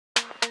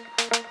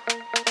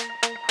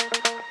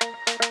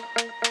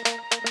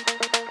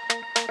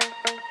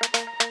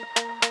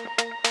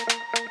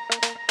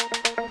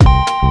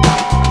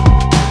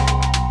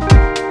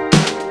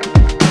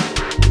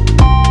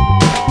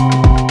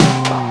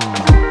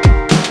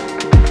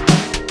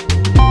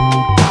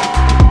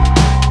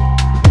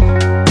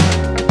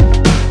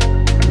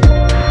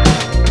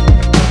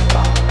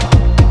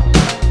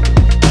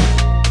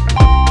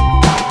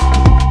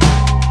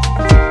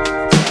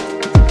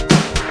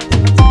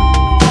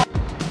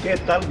¿Qué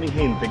tal, mi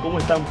gente? ¿Cómo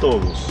están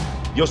todos?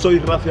 Yo soy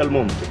Raphy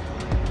Almonte,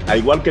 al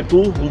igual que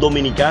tú, un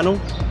dominicano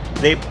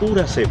de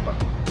pura cepa.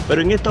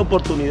 Pero en esta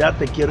oportunidad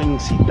te quiero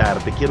incitar,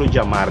 te quiero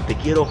llamar, te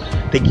quiero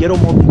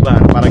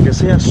motivar para que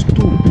seas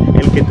tú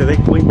el que te des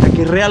cuenta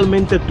que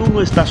realmente tú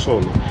no estás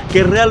solo,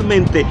 que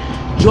realmente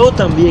yo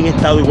también he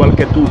estado igual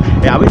que tú.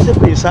 A veces he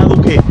pensado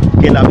que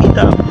la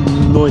vida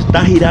no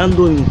está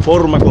girando en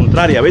forma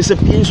contraria. A veces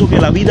pienso que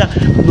la vida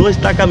no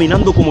está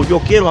caminando como yo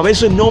quiero. A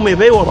veces no me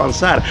veo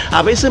avanzar.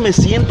 A veces me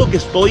siento que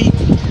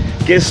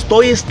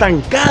estoy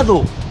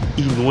estancado.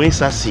 Y no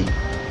es así.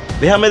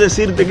 Déjame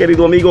decirte,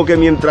 querido amigo, que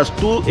mientras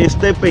tú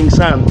estés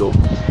pensando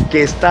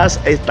que estás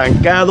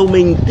estancado,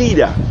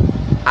 mentira.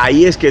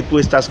 Ahí es que tú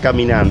estás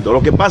caminando.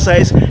 Lo que pasa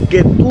es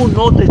que tú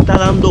no te estás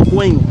dando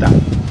cuenta.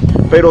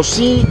 Pero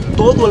sí,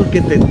 todo el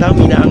que te está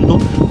mirando,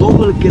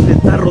 todo el que te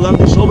está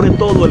rodando y sobre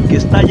todo el que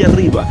está allá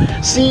arriba,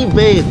 sí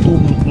ve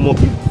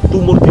tu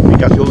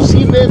mortificación,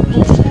 sí ve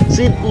tus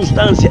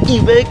circunstancias y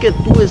ve que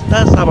tú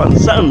estás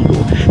avanzando.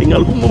 En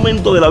algún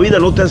momento de la vida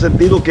no te has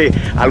sentido que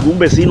algún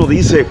vecino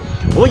dice: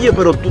 oye,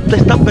 pero tú te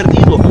estás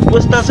perdido, tú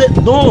estás...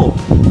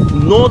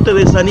 No te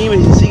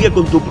desanimes y sigue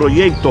con tu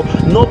proyecto.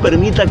 No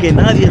permita que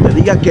nadie te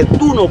diga que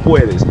tú no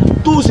puedes.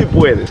 Tú sí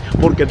puedes,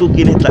 porque tú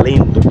tienes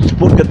talento,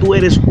 porque tú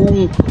eres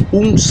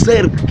un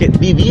ser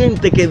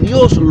viviente que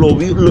Dios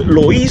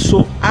lo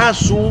hizo a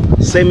su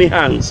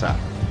semejanza.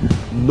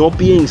 No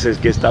pienses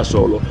que estás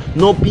solo,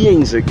 no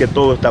pienses que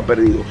todo está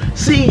perdido.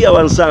 Sigue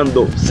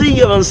avanzando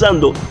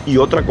y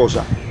otra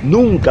cosa,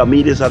 nunca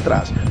mires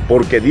atrás,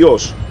 porque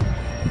Dios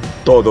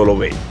todo lo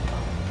ve.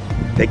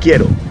 Te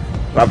quiero,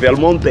 Raphy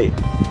Almonte,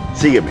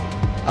 sígueme.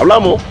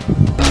 Hablamos.